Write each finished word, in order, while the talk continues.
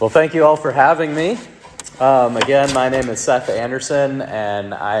Well, thank you all for having me. Again, my name is Seth Anderson,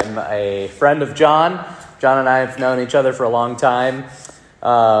 and I'm a friend of John. John and I have known each other for a long time,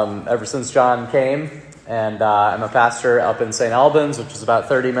 ever since John came. And I'm a pastor up in St. Albans, which is about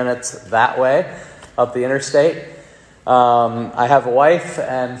 30 minutes that way, up the interstate. I have a wife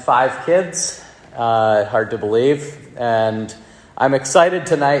and 5 kids, hard to believe. And I'm excited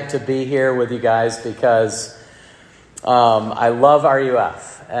tonight to be here with you guys because I love RUF.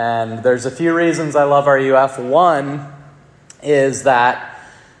 And there's a few reasons I love RUF. One is that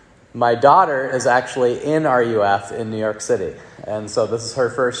my daughter is actually in RUF in New York City. And so this is her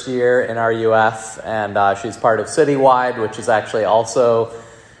first year in RUF, and she's part of Citywide, which is actually also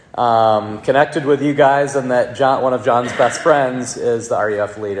connected with you guys, and that one of John's best friends is the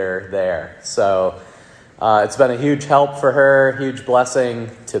RUF leader there. So it's been a huge help for her, huge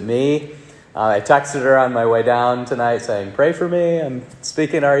blessing to me. I texted her on my way down tonight saying, pray for me, I'm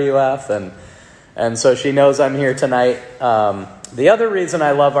speaking RUF, and so she knows I'm here tonight. The other reason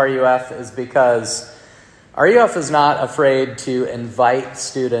I love RUF is because RUF is not afraid to invite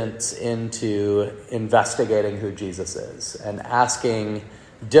students into investigating who Jesus is and asking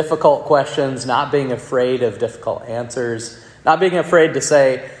difficult questions, not being afraid of difficult answers, not being afraid to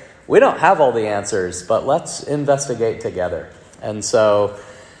say, we don't have all the answers, but let's investigate together. And so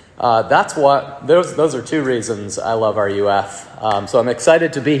those are 2 reasons I love RUF. So I'm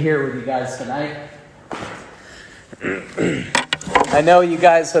excited to be here with you guys tonight. I know you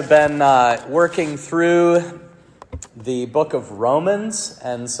guys have been working through the book of Romans,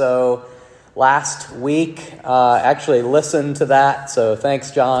 and so last week actually listened to that. So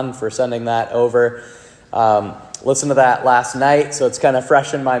thanks, John, for sending that over. Listened to that last night, so it's kind of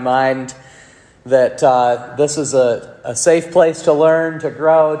fresh in my mind that this is a safe place to learn, to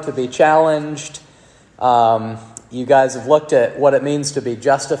grow, to be challenged. You guys have looked at what it means to be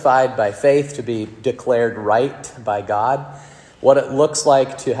justified by faith, to be declared right by God, what it looks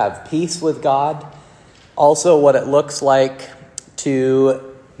like to have peace with God, also what it looks like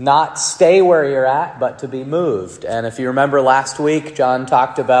to not stay where you're at, but to be moved. And if you remember last week, John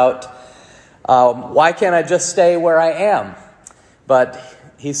talked about why can't I just stay where I am? But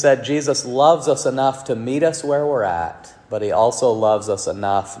he said Jesus loves us enough to meet us where we're at, but he also loves us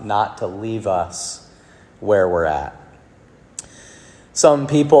enough not to leave us where we're at. Some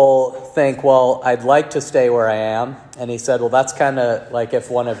people think, well, I'd like to stay where I am. And he said, well, that's kind of like if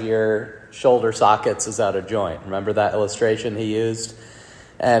one of your shoulder sockets is out of joint. Remember that illustration he used?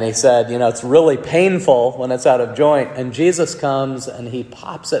 And he said, it's really painful when it's out of joint. And Jesus comes and he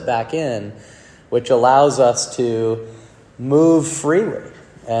pops it back in, which allows us to move freely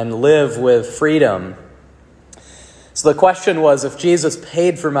and live with freedom. So the question was, if Jesus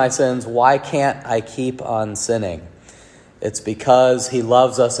paid for my sins, why can't I keep on sinning? It's because he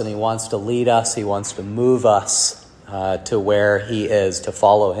loves us and he wants to lead us. He wants to move us to where he is, to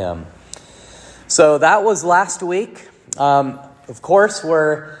follow him. So that was last week. Of course,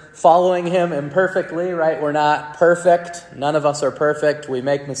 we're following him imperfectly, right? We're not perfect. None of us are perfect. We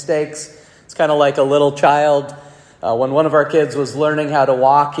make mistakes. It's kind of like a little child. When one of our kids was learning how to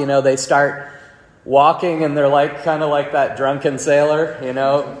walk, they start walking and they're kind of like that drunken sailor,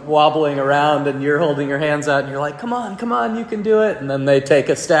 wobbling around, and you're holding your hands out and you're like, come on, you can do it. And then they take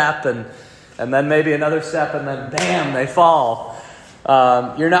a step and then maybe another step, and then bam, they fall.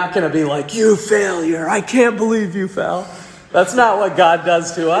 You're not going to be like, you failure, I can't believe you fell. That's not what God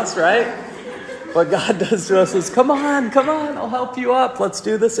does to us, right? What God does to us is, come on, I'll help you up. Let's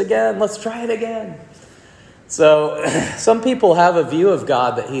do this again. Let's try it again. So some people have a view of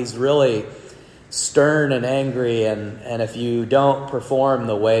God that he's really stern and angry, and if you don't perform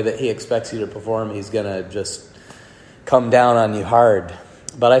the way that he expects you to perform, he's going to just come down on you hard.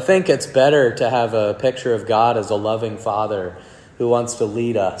 But I think it's better to have a picture of God as a loving father who wants to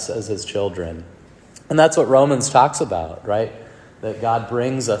lead us as his children. And that's what Romans talks about, right? That God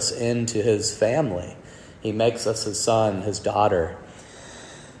brings us into his family. He makes us his son, his daughter.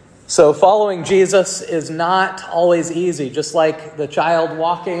 So following Jesus is not always easy. Just like the child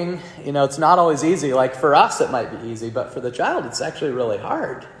walking, it's not always easy. Like for us, it might be easy, but for the child, it's actually really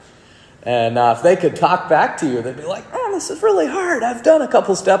hard. And if they could talk back to you, they'd be like, oh, this is really hard. I've done a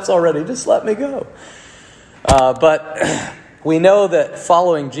couple steps already. Just let me go. But we know that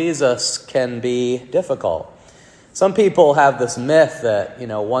following Jesus can be difficult. Some people have this myth that,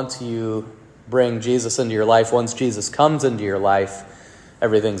 once you bring Jesus into your life, once Jesus comes into your life,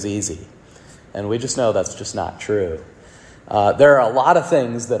 everything's easy. And we just know that's just not true. There are a lot of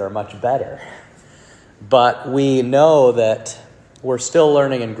things that are much better. But we know that we're still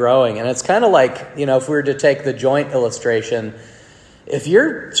learning and growing. And it's kind of like, if we were to take the joint illustration, If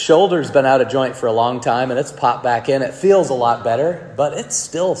your shoulder's been out of joint for a long time and it's popped back in, it feels a lot better, but it's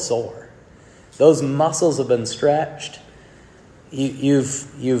still sore. Those muscles have been stretched.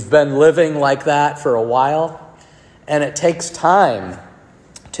 You've been living like that for a while, and it takes time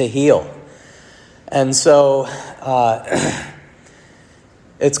to heal. And so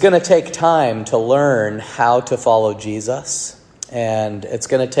it's going to take time to learn how to follow Jesus, and it's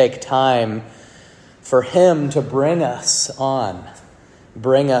going to take time for him to bring us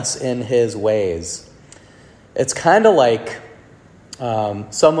in his ways. It's kind of like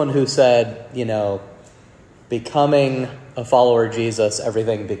someone who said, becoming a follower of Jesus,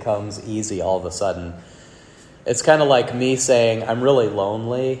 everything becomes easy all of a sudden. It's kind of like me saying, I'm really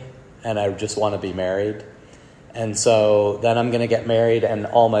lonely and I just want to be married. And so then I'm going to get married and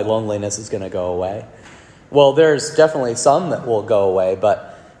all my loneliness is going to go away. Well, there's definitely some that will go away,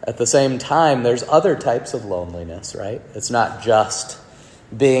 but at the same time, there's other types of loneliness, right? It's not just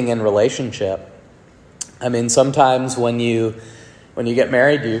being in relationship. I mean, sometimes when you get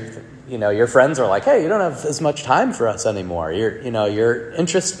married, your friends are like, hey, you don't have as much time for us anymore. Your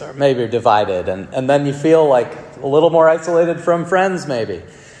interests are maybe divided, and then you feel like a little more isolated from friends maybe.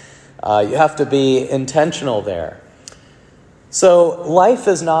 You have to be intentional there. So life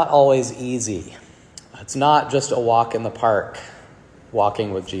is not always easy. It's not just a walk in the park,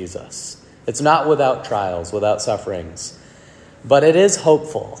 walking with Jesus. It's not without trials, without sufferings. But it is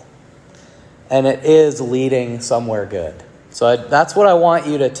hopeful, and it is leading somewhere good. So that's what I want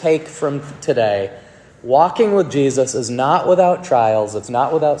you to take from today. Walking with Jesus is not without trials, it's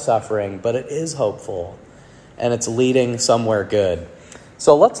not without suffering, but it is hopeful, and it's leading somewhere good.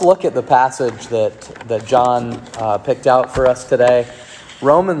 So let's look at the passage that John picked out for us today.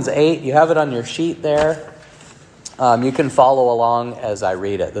 Romans 8, you have it on your sheet there. You can follow along as I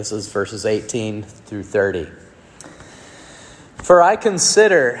read it. This is verses 18 through 30. For I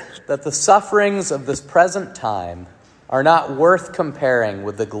consider that the sufferings of this present time are not worth comparing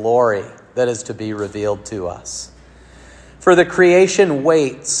with the glory that is to be revealed to us. For the creation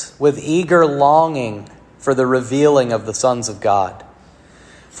waits with eager longing for the revealing of the sons of God.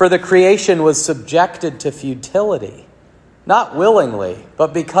 For the creation was subjected to futility, not willingly,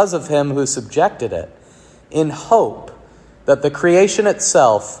 but because of him who subjected it, in hope that the creation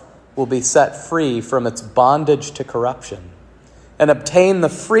itself will be set free from its bondage to corruption and obtain the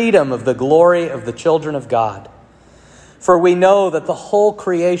freedom of the glory of the children of God. For we know that the whole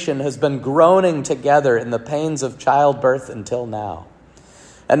creation has been groaning together in the pains of childbirth until now.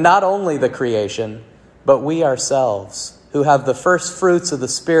 And not only the creation, but we ourselves, who have the first fruits of the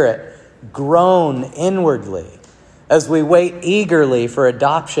Spirit, groan inwardly as we wait eagerly for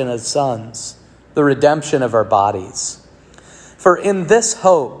adoption as sons, the redemption of our bodies. For in this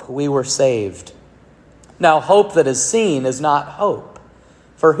hope we were saved. Now hope that is seen is not hope,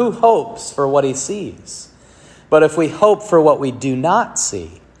 for who hopes for what he sees? But if we hope for what we do not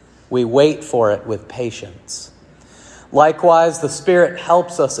see, we wait for it with patience. Likewise, the Spirit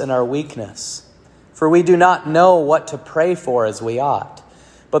helps us in our weakness, for we do not know what to pray for as we ought.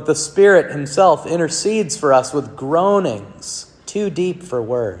 But the Spirit himself intercedes for us with groanings too deep for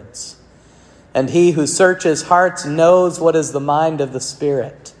words. And he who searches hearts knows what is the mind of the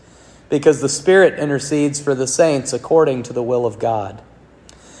Spirit, because the Spirit intercedes for the saints according to the will of God.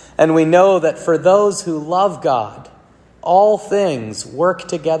 And we know that for those who love God, all things work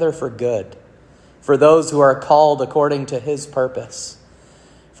together for good, for those who are called according to his purpose.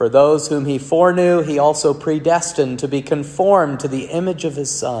 For those whom he foreknew, he also predestined to be conformed to the image of his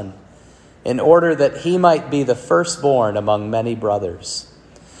Son, in order that he might be the firstborn among many brothers.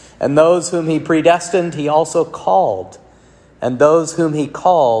 And those whom he predestined, he also called. And those whom he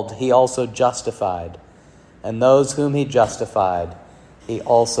called, he also justified. And those whom he justified, he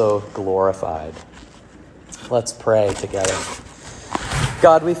also glorified. Let's pray together.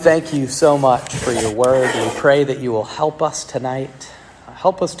 God, we thank you so much for your word. We pray that you will help us tonight.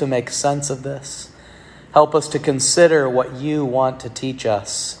 Help us to make sense of this. Help us to consider what you want to teach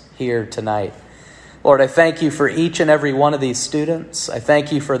us here tonight. Lord, I thank you for each and every one of these students. I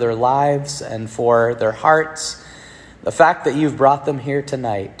thank you for their lives and for their hearts. The fact that you've brought them here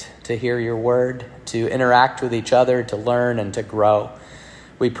tonight to hear your word, to interact with each other, to learn and to grow.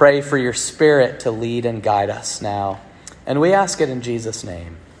 We pray for your Spirit to lead and guide us now. And we ask it in Jesus'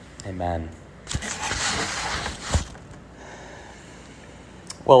 name. Amen.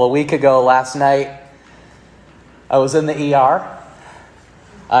 Well, a week ago last night, I was in the ER.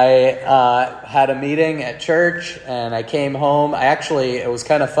 I had a meeting at church and I came home. It was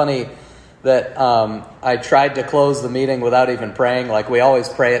kind of funny that I tried to close the meeting without even praying. Like we always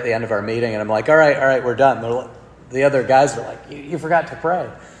pray at the end of our meeting and I'm like, all right, we're done. the other guys were like, you forgot to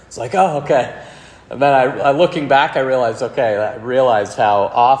pray. It's like, oh, okay. And then I looking back, I realized how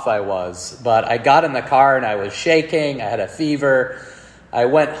off I was. But I got in the car and I was shaking. I had a fever. I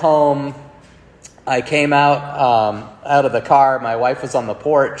went home. I came out of the car. My wife was on the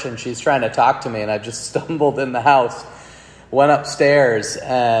porch and she's trying to talk to me. And I just stumbled in the house, went upstairs,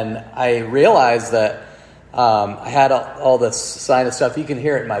 and I realized that I had all this sinus stuff. You can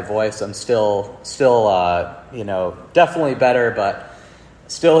hear it in my voice. I'm still definitely better, but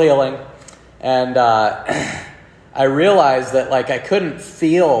still healing. And I realized that I couldn't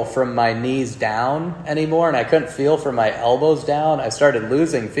feel from my knees down anymore, and I couldn't feel from my elbows down. I started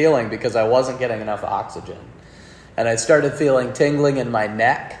losing feeling because I wasn't getting enough oxygen. And I started feeling tingling in my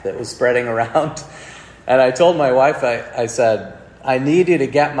neck that was spreading around. And I told my wife, I said, I need you to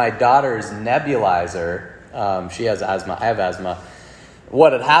get my daughter's nebulizer. She has asthma. I have asthma.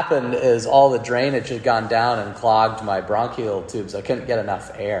 What had happened is all the drainage had gone down and clogged my bronchial tubes. I couldn't get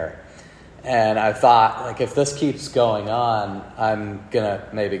enough air. And I thought, if this keeps going on, I'm going to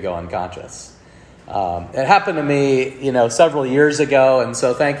maybe go unconscious. It happened to me, several years ago. And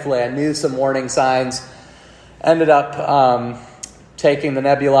so thankfully I knew some warning signs. Ended up taking the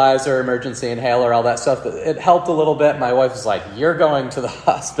nebulizer, emergency inhaler, all that stuff. It helped a little bit. My wife was like, you're going to the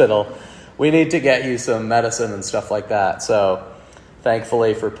hospital. We need to get you some medicine and stuff like that. So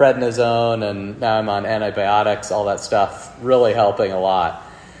thankfully for prednisone, and now I'm on antibiotics, all that stuff, really helping a lot.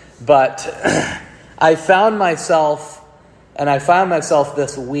 But I found myself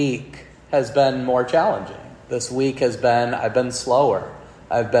this week has been more challenging. This week I've been slower.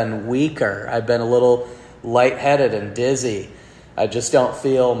 I've been weaker. I've been a little lightheaded and dizzy. I just don't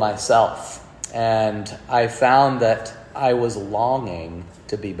feel myself. And I found that I was longing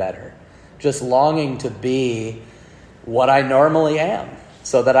to be better. Just longing to be what I normally am,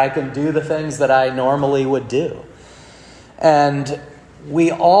 so that I can do the things that I normally would do. And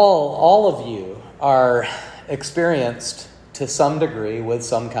we all of you are experienced to some degree with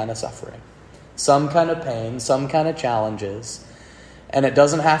some kind of suffering, some kind of pain, some kind of challenges. And it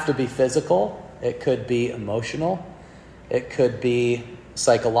doesn't have to be physical. It could be emotional. It could be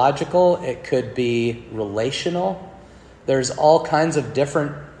psychological. It could be relational. There's all kinds of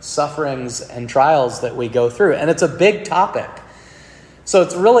different sufferings and trials that we go through. And it's a big topic. So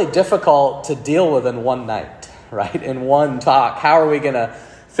it's really difficult to deal with in one night, right? In one talk. How are we going to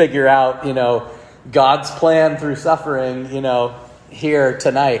figure out, God's plan through suffering, here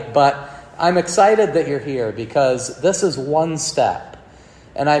tonight? But I'm excited that you're here because this is one step.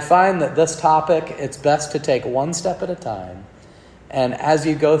 And I find that this topic, it's best to take one step at a time. And as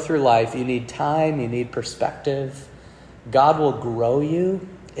you go through life, you need time, you need perspective. God will grow you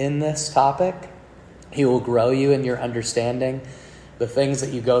in this topic. He will grow you in your understanding. The things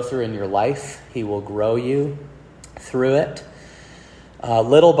that you go through in your life, He will grow you through it,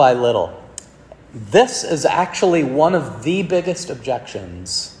 little by little. This is actually one of the biggest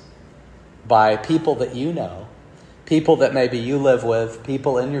objections by people that you know, people that maybe you live with,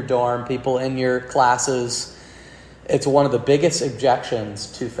 people in your dorm, people in your classes. It's one of the biggest objections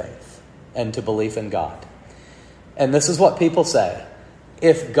to faith and to belief in God. And this is what people say.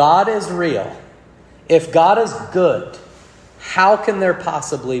 If God is real, if God is good, how can there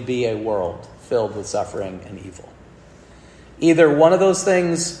possibly be a world filled with suffering and evil? Either one of those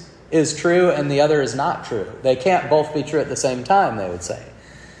things is true and the other is not true. They can't both be true at the same time, they would say.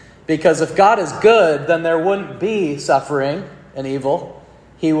 Because if God is good, then there wouldn't be suffering and evil.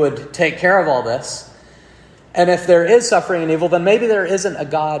 He would take care of all this. And if there is suffering and evil, then maybe there isn't a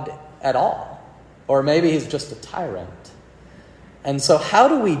God at all. Or maybe He's just a tyrant. And so how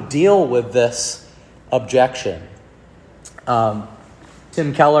do we deal with this objection?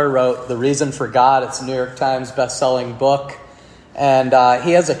 Tim Keller wrote The Reason for God. It's a New York Times best-selling book. And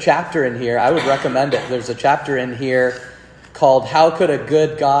he has a chapter in here. I would recommend it. There's a chapter in here called How Could a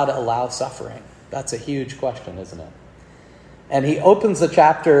Good God Allow Suffering? That's a huge question, isn't it? And he opens the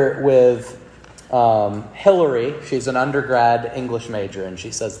chapter with Hillary. She's an undergrad English major, and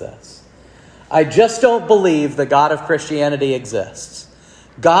she says this: I just don't believe the God of Christianity exists.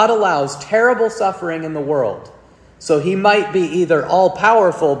 God allows terrible suffering in the world, so He might be either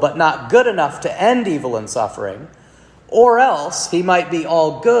all-powerful but not good enough to end evil and suffering, or else He might be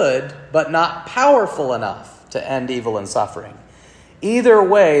all good but not powerful enough to end evil and suffering. Either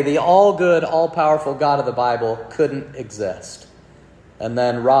way, the all-good, all-powerful God of the Bible couldn't exist. And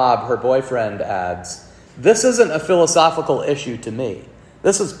then Rob, her boyfriend, adds, this isn't a philosophical issue to me.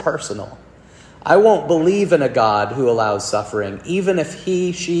 This is personal. I won't believe in a God who allows suffering, even if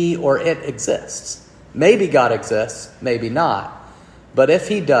he, she, or it exists. Maybe God exists, maybe not. But if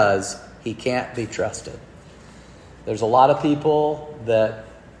He does, He can't be trusted. There's a lot of people that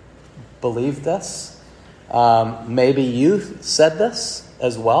believe this. Maybe you said this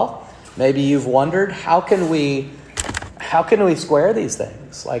as well. Maybe you've wondered, how can we square these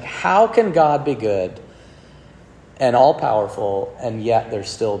things? Like, how can God be good and all-powerful, and yet there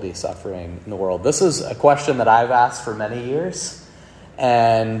still be suffering in the world? This is a question that I've asked for many years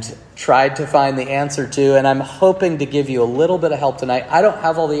and tried to find the answer to, and I'm hoping to give you a little bit of help tonight. I don't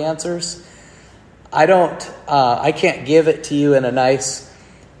have all the answers. I can't give it to you in a nice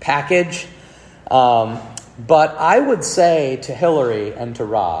package, but I would say to Hillary and to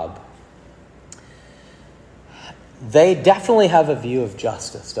Rob, they definitely have a view of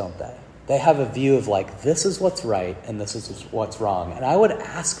justice, don't they? They have a view of like, this is what's right and this is what's wrong. And I would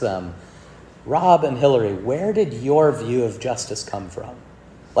ask them, Rob and Hillary, where did your view of justice come from?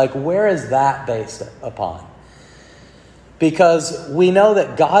 Like, where is that based upon? Because we know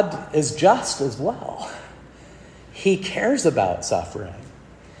that God is just as well. He cares about suffering.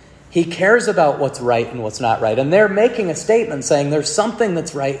 He cares about what's right and what's not right. And they're making a statement saying there's something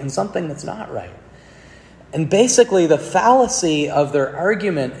that's right and something that's not right. And basically the fallacy of their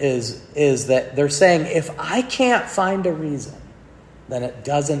argument is that they're saying, if I can't find a reason, then it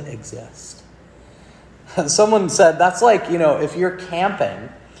doesn't exist. Someone said, that's like, if you're camping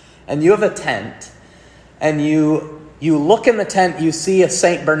and you have a tent and you look in the tent, you see a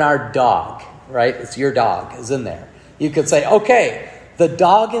St. Bernard dog, right? It's your dog is in there. You could say, okay, the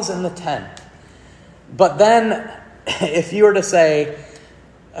dog is in the tent. But then if you were to say,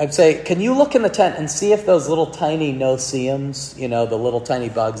 I'd say, can you look in the tent and see if those little tiny no-see-ums, the little tiny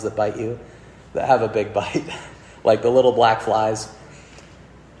bugs that bite you, that have a big bite, like the little black flies,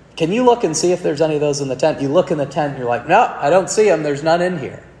 can you look and see if there's any of those in the tent? You look in the tent and you're like, no, I don't see them. There's none in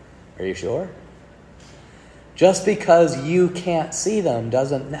here. Are you sure? Just because you can't see them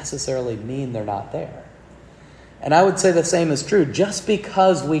doesn't necessarily mean they're not there. And I would say the same is true. Just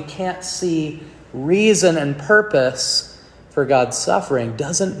because we can't see reason and purpose for God's suffering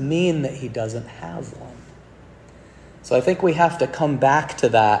doesn't mean that he doesn't have one. So I think we have to come back to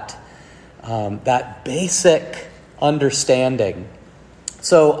that basic understanding.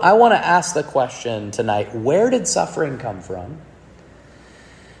 So I want to ask the question tonight, where did suffering come from?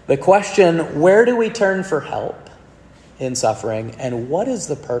 The question, where do we turn for help in suffering? And what is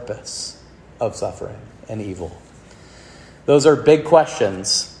the purpose of suffering and evil? Those are big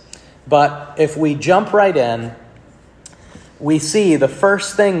questions. But if we jump right in, we see the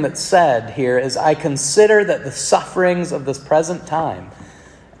first thing that's said here is, I consider that the sufferings of this present time.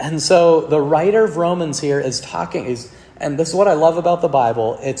 And so the writer of Romans here is talking, and this is what I love about the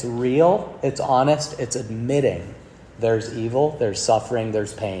Bible. It's real, it's honest, it's admitting there's evil, there's suffering,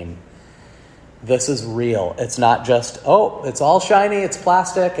 there's pain. This is real. It's not just, it's all shiny, it's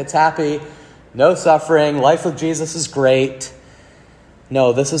plastic, it's happy, no suffering, life with Jesus is great.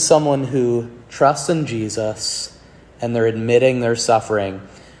 No, this is someone who trusts in Jesus, and they're admitting their suffering.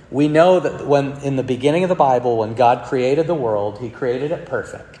 We know that when in the beginning of the Bible, when God created the world, he created it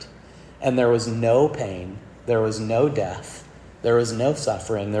perfect. And there was no pain, there was no death, there was no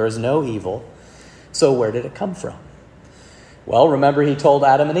suffering, there was no evil. So where did it come from? Well, remember he told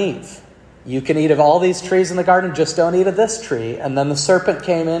Adam and Eve, you can eat of all these trees in the garden, just don't eat of this tree. And then the serpent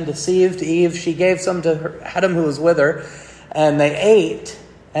came in, deceived Eve. She gave some to Adam who was with her, and they ate.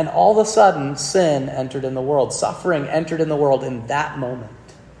 And all of a sudden, sin entered in the world. Suffering entered in the world in that moment.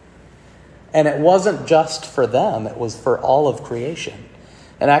 And it wasn't just for them. It was for all of creation.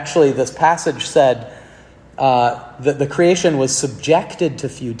 And actually, this passage said that the creation was subjected to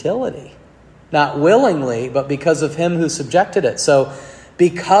futility. Not willingly, but because of him who subjected it. So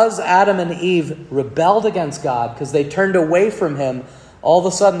because Adam and Eve rebelled against God, because they turned away from him, all of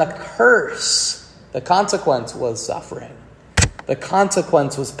a sudden the curse, the consequence was suffering. The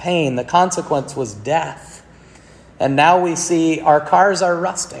consequence was pain. The consequence was death. And now we see our cars are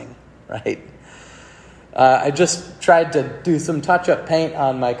rusting, right? I just tried to do some touch-up paint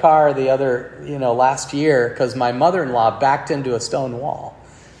on my car last year because my mother-in-law backed into a stone wall.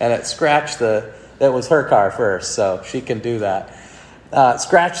 And it scratched it was her car first, so she can do that.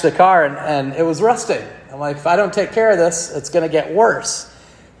 Scratched the car and it was rusting. I'm like, if I don't take care of this, it's going to get worse.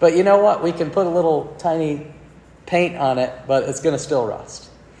 But you know what? We can put a little tiny paint on it, but it's going to still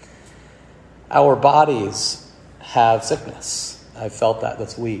rust. Our bodies have sickness. I've felt that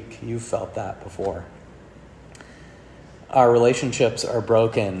this week. You've felt that before. Our relationships are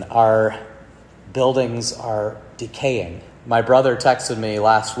broken. Our buildings are decaying. My brother texted me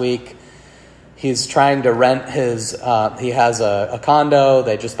last week. He's trying to rent he has a condo.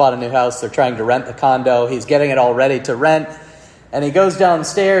 They just bought a new house. They're trying to rent the condo. He's getting it all ready to rent. And he goes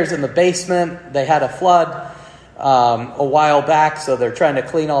downstairs in the basement. They had a flood. a while back, so they're trying to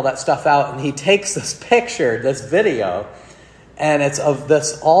clean all that stuff out, and he takes this picture, this video, and it's of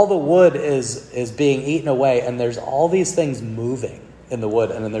this, all the wood is being eaten away, and there's all these things moving in the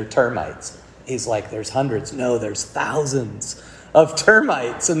wood, and then they're termites. He's like, there's hundreds. No, there's thousands of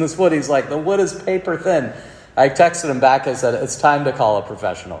termites in this wood. He's like, the wood is paper thin. I texted him back. I said, it's time to call a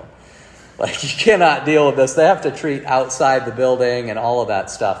professional. Like, you cannot deal with this. They have to treat outside the building and all of that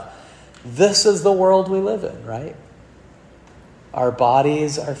stuff. This is the world we live in, right? Our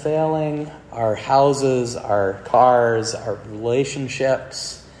bodies are failing, our houses, our cars, our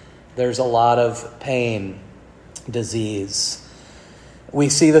relationships. There's a lot of pain, disease. We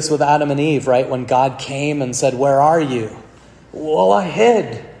see this with Adam and Eve, right? When God came and said, where are you? Well, I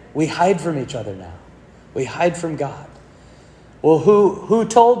hid. We hide from each other now. We hide from God. Well, who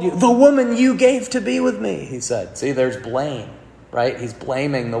told you? The woman you gave to be with me, he said. See, there's blame, right? He's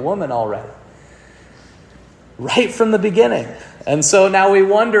blaming the woman already. Right from the beginning. And so now we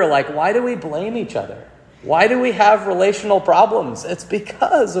wonder, like, why do we blame each other? Why do we have relational problems? It's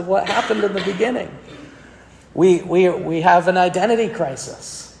because of what happened in the beginning. We have an identity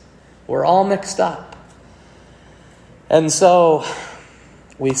crisis. We're all mixed up. And so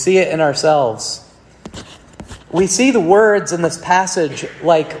we see it in ourselves. We see the words in this passage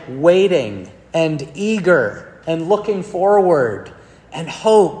like waiting and eager and looking forward and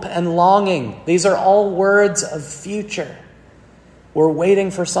hope and longing. These are all words of future. We're waiting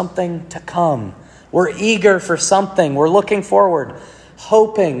for something to come. We're eager for something. We're looking forward,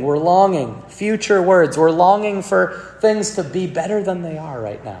 hoping, we're longing. Future words. We're longing for things to be better than they are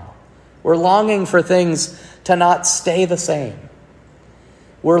right now. We're longing for things to not stay the same.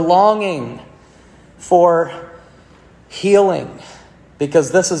 We're longing for healing,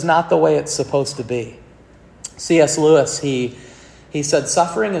 because this is not the way it's supposed to be. C.S. Lewis, he said,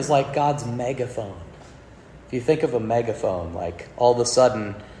 suffering is like God's megaphone. If you think of a megaphone, like all of a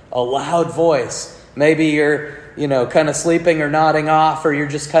sudden, a loud voice, maybe you're, kind of sleeping or nodding off, or you're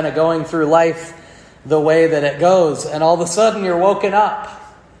just kind of going through life the way that it goes, and all of a sudden you're woken up.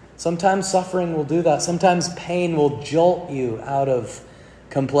 Sometimes suffering will do that. Sometimes pain will jolt you out of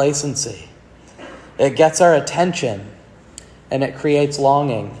complacency. It gets our attention. And it creates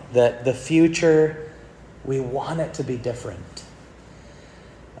longing that the future, we want it to be different.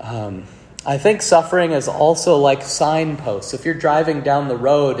 I think suffering is also like signposts. If you're driving down the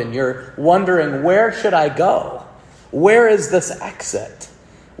road and you're wondering, where should I go? Where is this exit?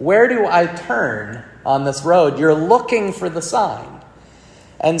 Where do I turn on this road? You're looking for the sign.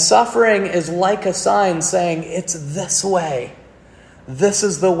 And suffering is like a sign saying, it's this way. This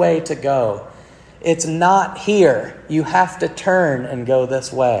is the way to go. It's not here. You have to turn and go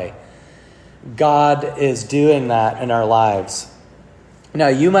this way. God is doing that in our lives. Now,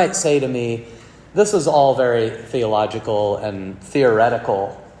 you might say to me, this is all very theological and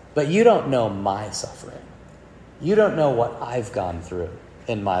theoretical, but you don't know my suffering. You don't know what I've gone through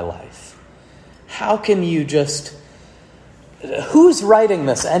in my life. How can you just... Who's writing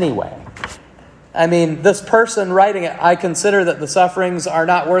this anyway? I mean, this person writing it, I consider that the sufferings are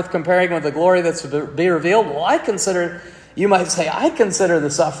not worth comparing with the glory that's to be revealed. Well, you might say, I consider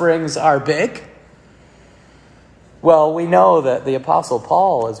the sufferings are big. Well, we know that the Apostle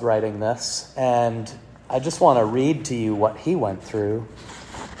Paul is writing this, and I just want to read to you what he went through.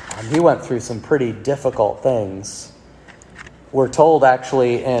 He went through some pretty difficult things. We're told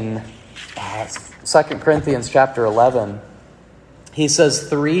actually in 2 Corinthians chapter 11, he says,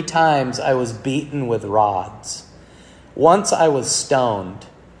 3 times I was beaten with rods. Once I was stoned.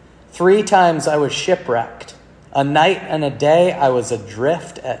 3 times I was shipwrecked. A night and a day I was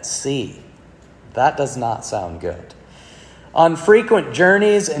adrift at sea. That does not sound good. On frequent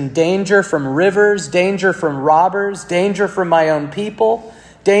journeys in danger from rivers, danger from robbers, danger from my own people,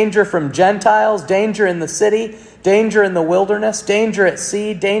 danger from Gentiles, danger in the city, danger in the wilderness, danger at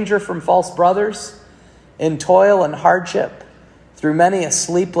sea, danger from false brothers, in toil and hardship, through many a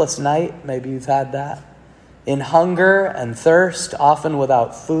sleepless night, maybe you've had that, in hunger and thirst, often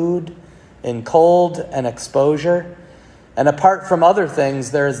without food, in cold and exposure. And apart from other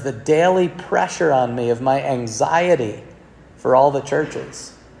things, there is the daily pressure on me of my anxiety for all the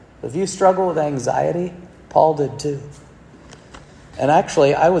churches. If you struggle with anxiety, Paul did too. And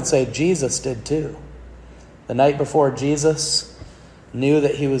actually, I would say Jesus did too. The night before Jesus knew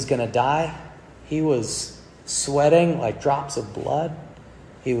that he was going to die, he was sweating like drops of blood.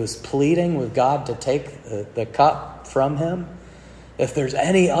 He was pleading with God to take the cup from him. If there's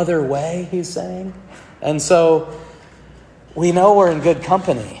any other way, he's saying. And so we know we're in good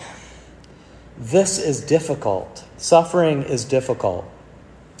company. This is difficult. Suffering is difficult.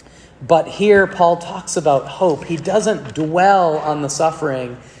 But here Paul talks about hope. He doesn't dwell on the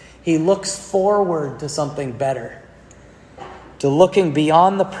suffering. He looks forward to something better, to looking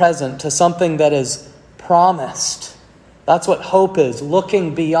beyond the present to something that is promised. That's what hope is,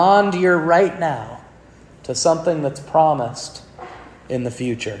 looking beyond your right now to something that's promised in the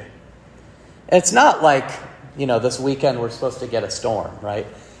future. It's not like, this weekend we're supposed to get a storm, right?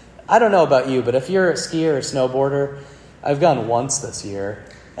 I don't know about you, but if you're a skier or snowboarder, I've gone once this year,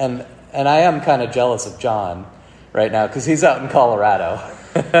 and I am kind of jealous of John right now because he's out in Colorado.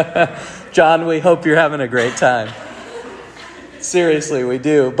 John, we hope you're having a great time. Seriously, we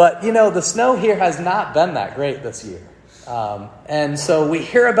do. But, the snow here has not been that great this year. And so we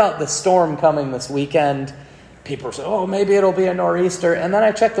hear about the storm coming this weekend. People say, maybe it'll be a nor'easter. And then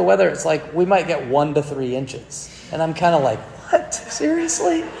I check the weather. It's like we might get 1 to 3 inches. And I'm kind of like, what?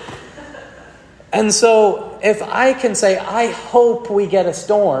 Seriously? And so if I can say, I hope we get a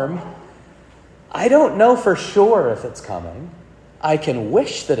storm, I don't know for sure if it's coming. I can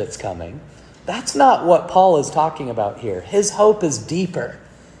wish that it's coming. That's not what Paul is talking about here. His hope is deeper.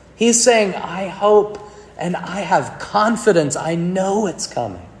 He's saying, I hope and I have confidence. I know it's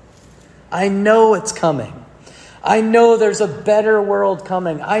coming. I know it's coming. I know there's a better world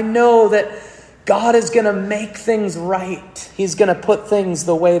coming. I know that God is going to make things right. He's going to put things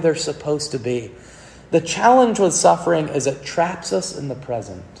the way they're supposed to be. The challenge with suffering is it traps us in the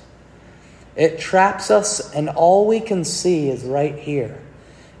present. It traps us, and all we can see is right here.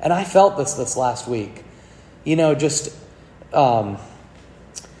 And I felt this last week.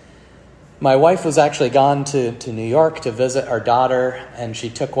 My wife was actually gone to New York to visit our daughter, and she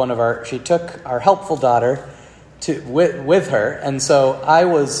took our helpful daughter with her. And so I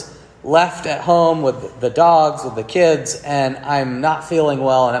was left at home with the dogs, with the kids, and I'm not feeling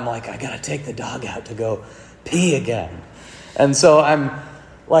well, and I'm like, I gotta take the dog out to go pee again. And so I'm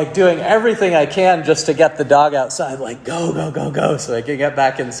like doing everything I can just to get the dog outside, like go, so I can get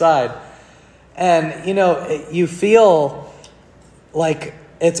back inside. And, you feel like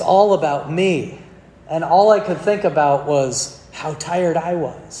it's all about me. And all I could think about was how tired I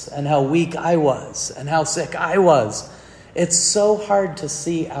was and how weak I was and how sick I was. It's so hard to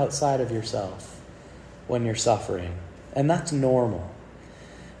see outside of yourself when you're suffering. And that's normal.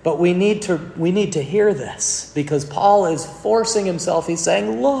 But we need to hear this because Paul is forcing himself. He's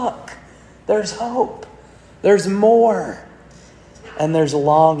saying, look, there's hope. There's more. And there's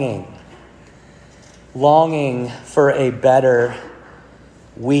longing. Longing for a better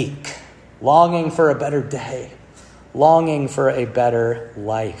week. Longing for a better day. Longing for a better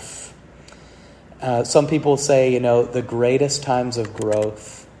life. Some people say, the greatest times of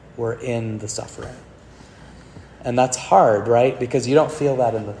growth were in the suffering. And that's hard, right? Because you don't feel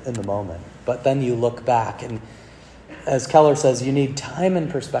that in the moment. But then you look back. And as Keller says, you need time and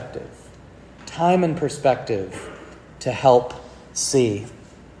perspective. Time and perspective to help see.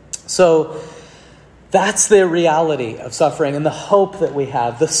 So that's the reality of suffering and the hope that we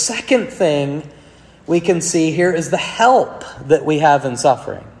have. The second thing we can see here is the help that we have in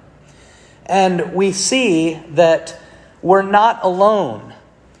suffering. And we see that we're not alone.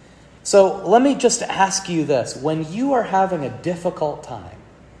 So let me just ask you this. When you are having a difficult time,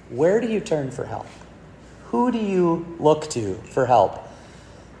 where do you turn for help? Who do you look to for help?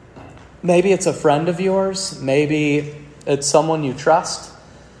 Maybe it's a friend of yours. Maybe it's someone you trust.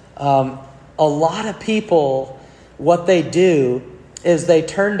 A lot of people, what they do is they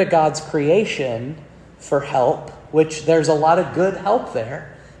turn to God's creation for help, which there's a lot of good help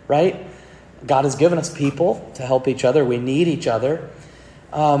there, right? God has given us people to help each other. We need each other.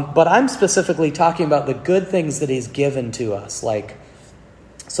 But I'm specifically talking about the good things that he's given to us. Like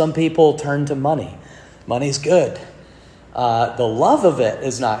some people turn to money. Money's good. The love of it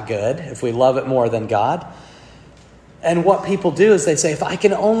is not good if we love it more than God. And what people do is they say, if I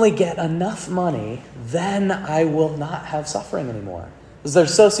can only get enough money, then I will not have suffering anymore. Because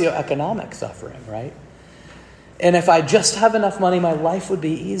there's socioeconomic suffering, right? And if I just have enough money, my life would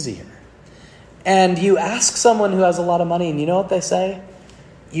be easier. And you ask someone who has a lot of money, and you know what they say?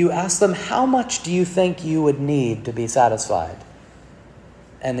 You ask them, how much do you think you would need to be satisfied?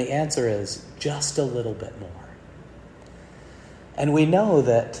 And the answer is just a little bit more. And we know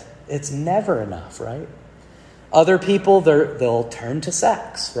that it's never enough, right? Other people, they'll turn to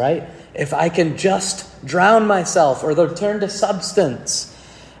sex, right? If I can just drown myself, or they'll turn to substance.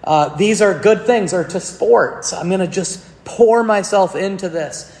 These are good things, or to sports. I'm going to just pour myself into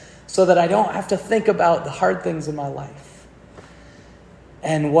this so that I don't have to think about the hard things in my life.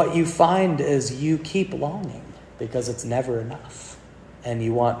 And what you find is you keep longing because it's never enough. And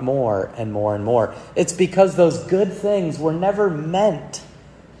you want more and more and more. It's because those good things were never meant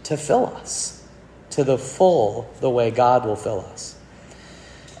to fill us to the full, the way God will fill us.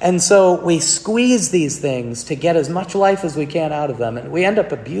 And so we squeeze these things to get as much life as we can out of them, and we end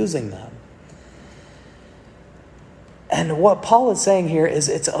up abusing them. And what Paul is saying here is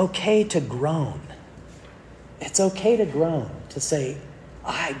it's okay to groan. It's okay to groan, to say,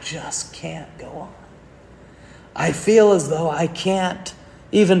 I just can't go on. I feel as though I can't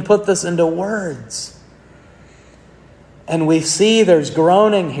even put this into words. And we see there's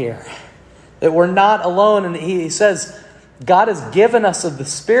groaning here, that we're not alone. And he says, God has given us of the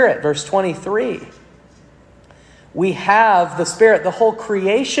Spirit, verse 23. We have the Spirit. The whole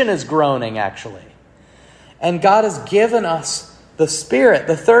creation is groaning, actually. And God has given us the Spirit,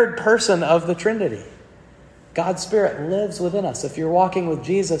 the third person of the Trinity. God's Spirit lives within us. If you're walking with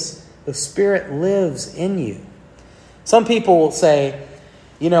Jesus, the Spirit lives in you. Some people will say,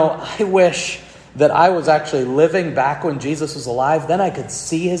 I wish that I was actually living back when Jesus was alive. Then I could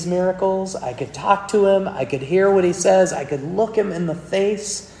see his miracles. I could talk to him. I could hear what he says. I could look him in the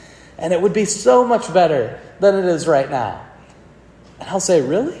face. And it would be so much better than it is right now. And I'll say,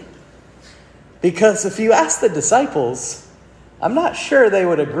 really? Because if you ask the disciples, I'm not sure they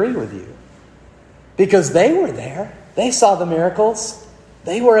would agree with you. Because they were there. They saw the miracles.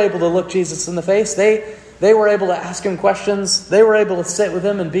 They were able to look Jesus in the face. They were able to ask him questions. They were able to sit with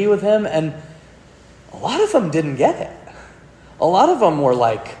him and be with him. And a lot of them didn't get it. A lot of them were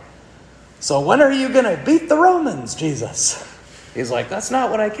like, so when are you going to beat the Romans, Jesus? He's like, that's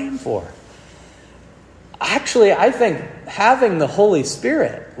not what I came for. Actually, I think having the Holy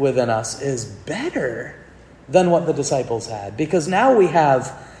Spirit within us is better than what the disciples had. Because now we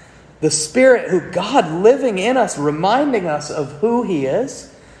have the Spirit, who God living in us, reminding us of who he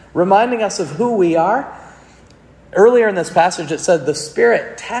is, reminding us of who we are. Earlier in this passage, it said the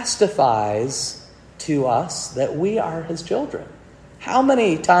Spirit testifies to us that we are his children. How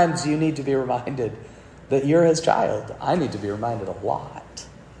many times do you need to be reminded that you're his child? I need to be reminded a lot,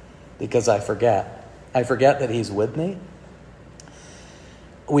 because I forget. I forget that he's with me.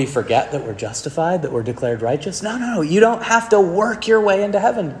 We forget that we're justified, that we're declared righteous. No. You don't have to work your way into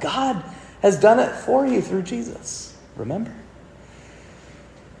heaven. God has done it for you through Jesus. Remember?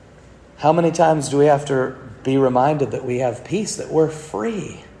 How many times do we have to be reminded that we have peace, that we're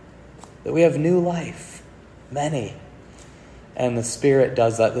free, that we have new life? Many. And the Spirit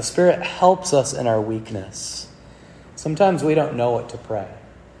does that. The Spirit helps us in our weakness. Sometimes we don't know what to pray.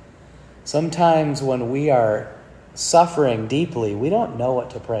 Sometimes when we are suffering deeply, we don't know what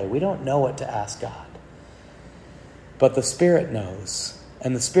to pray. We don't know what to ask God. But the Spirit knows,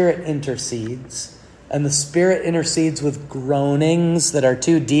 and the Spirit intercedes, and the Spirit intercedes with groanings that are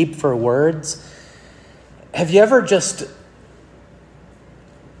too deep for words. Have you ever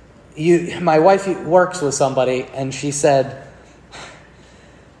my wife works with somebody, and she said,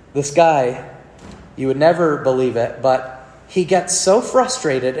 this guy, you would never believe it, but he gets so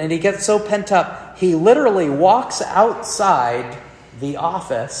frustrated and he gets so pent up, he literally walks outside the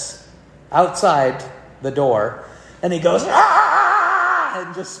office, outside the door, and he goes, "Ah!"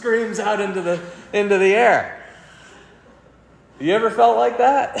 and just screams out into the air. You ever felt like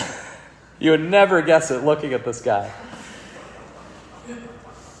that? You would never guess it looking at this guy.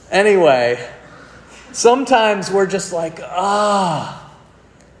 Anyway, sometimes we're just like, Have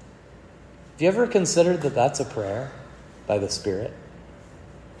you ever considered that that's a prayer by the Spirit?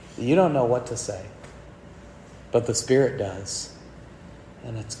 You don't know what to say, but the Spirit does.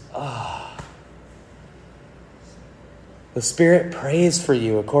 And it's, The Spirit prays for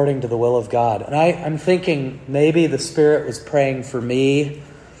you according to the will of God. And I'm thinking maybe the Spirit was praying for me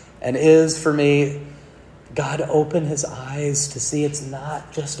and is for me. God, open his eyes to see it's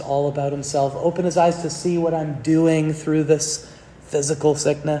not just all about himself. Open his eyes to see what I'm doing through this physical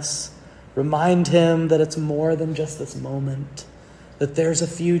sickness. Remind him that it's more than just this moment, that there's a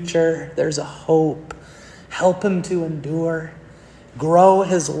future, there's a hope. Help him to endure. Grow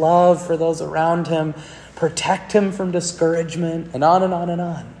his love for those around him. Protect him from discouragement, and on and on and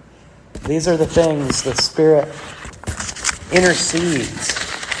on. These are the things the Spirit intercedes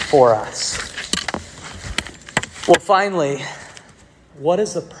for us. Well, finally, what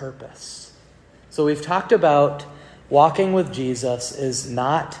is the purpose? So we've talked about walking with Jesus is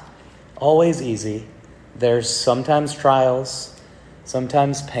not always easy. There's sometimes trials,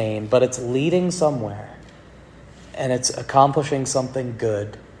 sometimes pain, but it's leading somewhere, and it's accomplishing something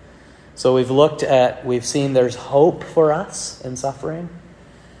good. So we've seen there's hope for us in suffering.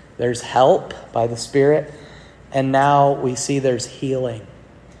 There's help by the Spirit. And now we see there's healing.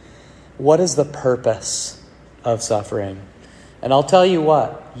 What is the purpose of suffering? And I'll tell you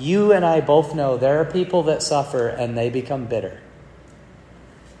what, you and I both know there are people that suffer and they become bitter.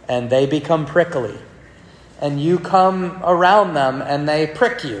 and they become prickly. And you come around them and they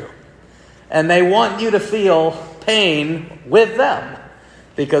prick you. And they want you to feel pain with them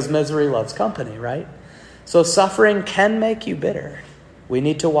because misery loves company, right? So suffering can make you bitter. We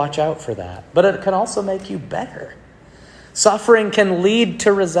need to watch out for that. But it can also make you better. Suffering can lead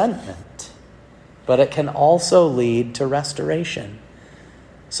to resentment, but it can also lead to restoration.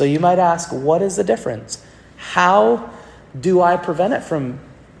 So you might ask, what is the difference? How do I prevent it from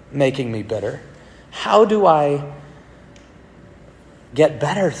making me bitter? How do I get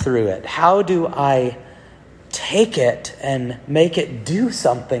better through it? How do I take it and make it do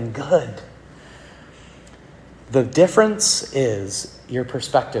something good? The difference is your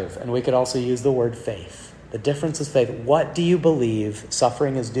perspective, and we could also use the word faith. The difference is faith. What do you believe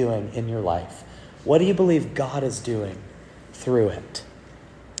suffering is doing in your life? What do you believe God is doing through it?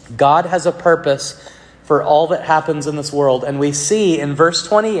 God has a purpose for all that happens in this world, and we see in verse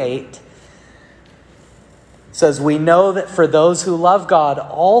 28, it says, we know that for those who love God,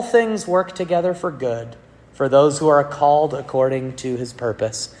 all things work together for good, for those who are called according to his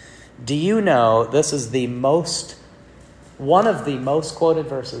purpose. Do you know this is one of the most quoted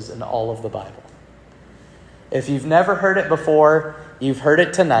verses in all of the Bible? If you've never heard it before, you've heard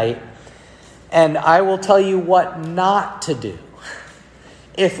it tonight. And I will tell you what not to do.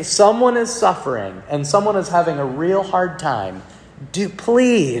 If someone is suffering and someone is having a real hard time,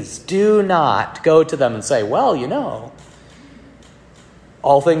 please do not go to them and say, well, you know,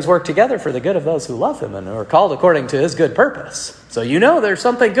 all things work together for the good of those who love him and who are called according to his good purpose. So you know there's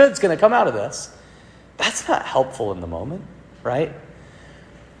something good's going to come out of this. That's not helpful in the moment, right?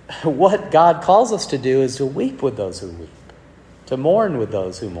 What God calls us to do is to weep with those who weep, to mourn with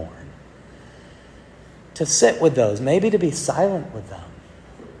those who mourn, to sit with those, maybe to be silent with them,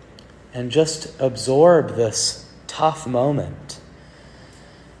 and just absorb this tough moment.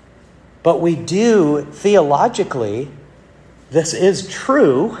 But we do, theologically, this is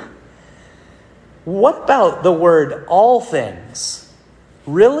true. What about the word all things?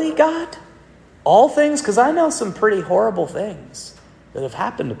 Really, God? All things? Because I know some pretty horrible things that have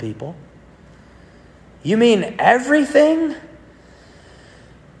happened to people. You mean everything?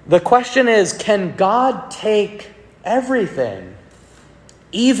 The question is, can God take everything,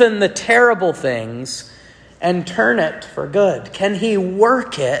 even the terrible things, and turn it for good? Can he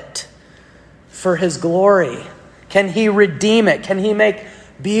work it for his glory? Can he redeem it? Can he make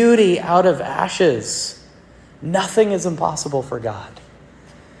beauty out of ashes? Nothing is impossible for God.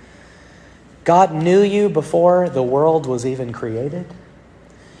 God knew you before the world was even created.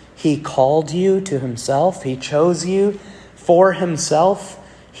 He called you to himself. He chose you for himself.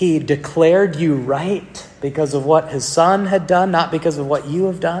 He declared you right because of what his son had done, not because of what you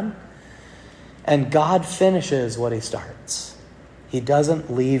have done. And God finishes what he starts. He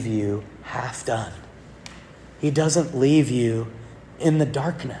doesn't leave you half done. He doesn't leave you in the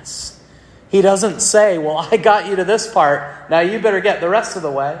darkness. He doesn't say, well, I got you to this part, now you better get the rest of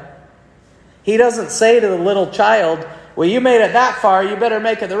the way. He doesn't say to the little child, well, you made it that far, you better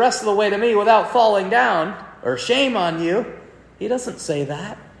make it the rest of the way to me without falling down, or shame on you. He doesn't say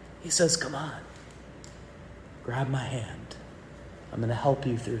that. He says, come on, grab my hand. I'm going to help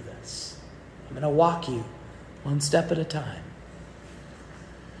you through this. I'm going to walk you one step at a time.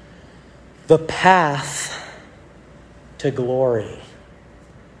 The path to glory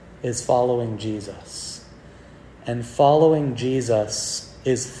is following Jesus. And following Jesus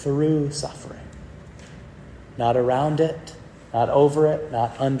is through suffering. Not around it, not over it,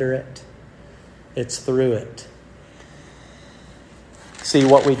 not under it. It's through it. See,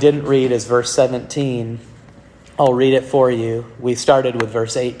 what we didn't read is verse 17. I'll read it for you. We started with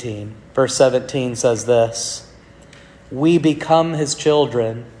verse 18. Verse 17 says this: we become his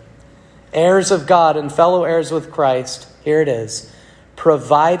children, heirs of God and fellow heirs with Christ. Here it is.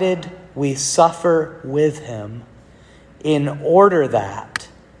 Provided we suffer with him, in order that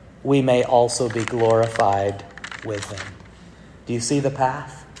we may also be glorified with him. Do you see the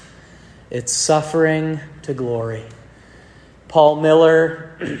path? It's suffering to glory. Paul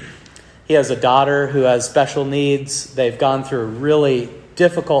Miller, he has a daughter who has special needs. They've gone through really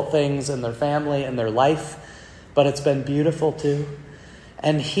difficult things in their family and their life, but it's been beautiful too.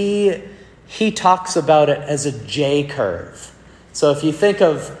 And he talks about it as a J curve. So if you think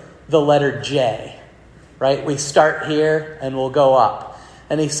of the letter J, right? We start here and we'll go up.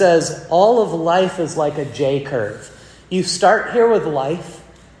 And he says all of life is like a J curve. You start here with life,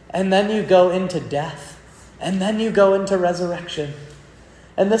 and then you go into death, and then you go into resurrection.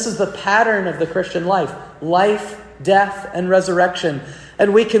 And this is the pattern of the Christian life. Life, death, and resurrection.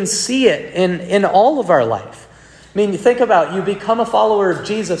 And we can see it in all of our life. I mean, you think about, you become a follower of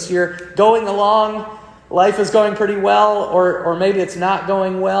Jesus, you're going along, life is going pretty well, or maybe it's not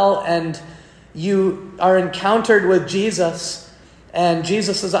going well, and you are encountered with Jesus, and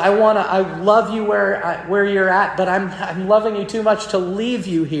Jesus says, I love you where you're at, but I'm loving you too much to leave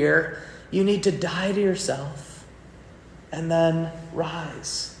you here. You need to die to yourself and then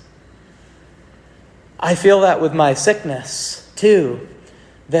rise. I feel that with my sickness too,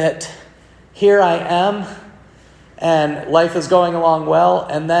 that here I am, and life is going along well,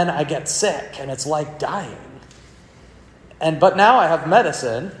 and then I get sick, and it's like dying. But now I have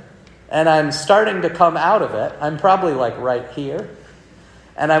medicine, and I'm starting to come out of it. I'm probably like right here,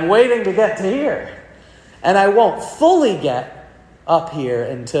 and I'm waiting to get to here. And I won't fully get up here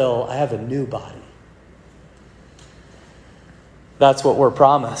until I have a new body. That's what we're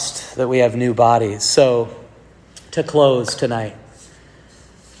promised, that we have new bodies. So, to close tonight,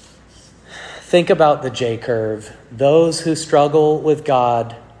 think about the J-curve. Those who struggle with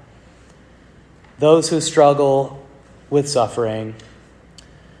God, those who struggle with suffering,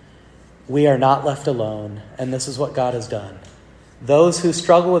 we are not left alone, and this is what God has done. Those who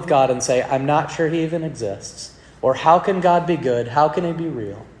struggle with God and say, I'm not sure he even exists, or how can God be good? How can he be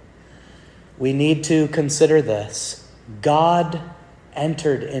real? We need to consider this. God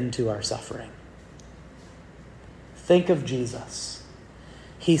entered into our suffering. Think of Jesus.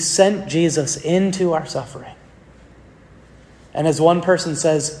 He sent Jesus into our suffering. And as one person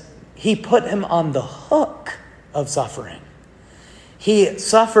says, he put him on the hook of suffering. He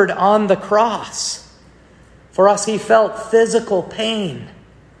suffered on the cross. For us, he felt physical pain.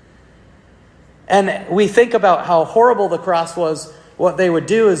 And we think about how horrible the cross was. What they would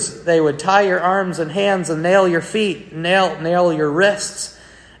do is they would tie your arms and hands and nail your feet, nail your wrists.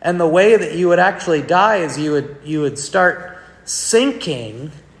 And the way that you would actually die is you would start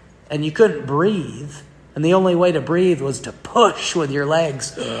sinking, and you couldn't breathe. And the only way to breathe was to push with your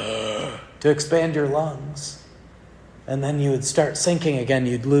legs to expand your lungs. And then you would start sinking again.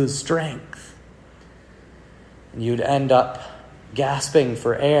 You'd lose strength. And you'd end up gasping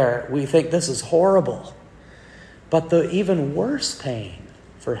for air. We think this is horrible. But the even worse pain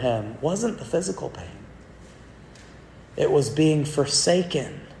for him wasn't the physical pain. It was being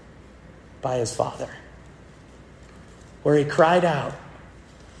forsaken by his Father. Where he cried out,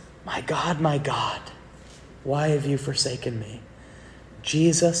 my God, why have you forsaken me?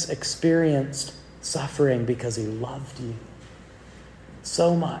 Jesus experienced suffering because he loved you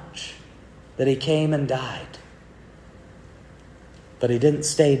so much that he came and died. But he didn't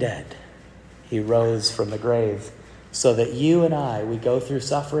stay dead. He rose from the grave so that you and I, we go through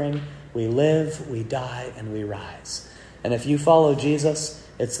suffering, we live, we die, and we rise. And if you follow Jesus,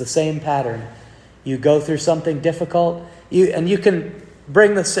 it's the same pattern. You go through something difficult, you can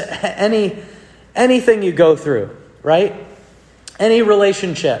bring this anything you go through, right? Any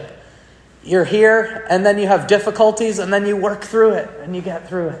relationship. You're here, and then you have difficulties, and then you work through it, and you get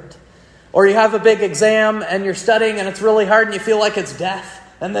through it. Or you have a big exam, and you're studying, and it's really hard, and you feel like it's death,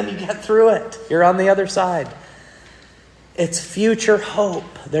 and then you get through it. You're on the other side. It's future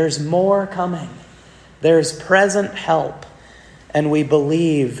hope. There's more coming. There's present help. And we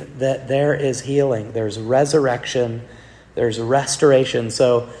believe that there is healing. There's resurrection. There's restoration.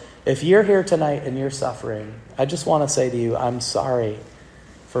 So if you're here tonight and you're suffering, I just want to say to you, I'm sorry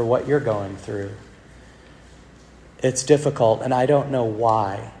for what you're going through. It's difficult, and I don't know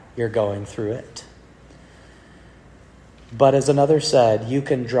why you're going through it. But as another said, you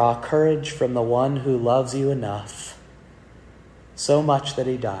can draw courage from the one who loves you enough, so much that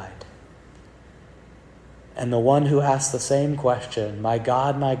he died. And the one who asked the same question, my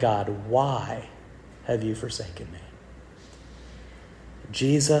God, why have you forsaken me?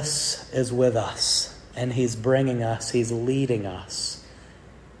 Jesus is with us, and he's bringing us, he's leading us,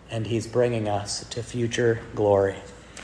 and he's bringing us to future glory.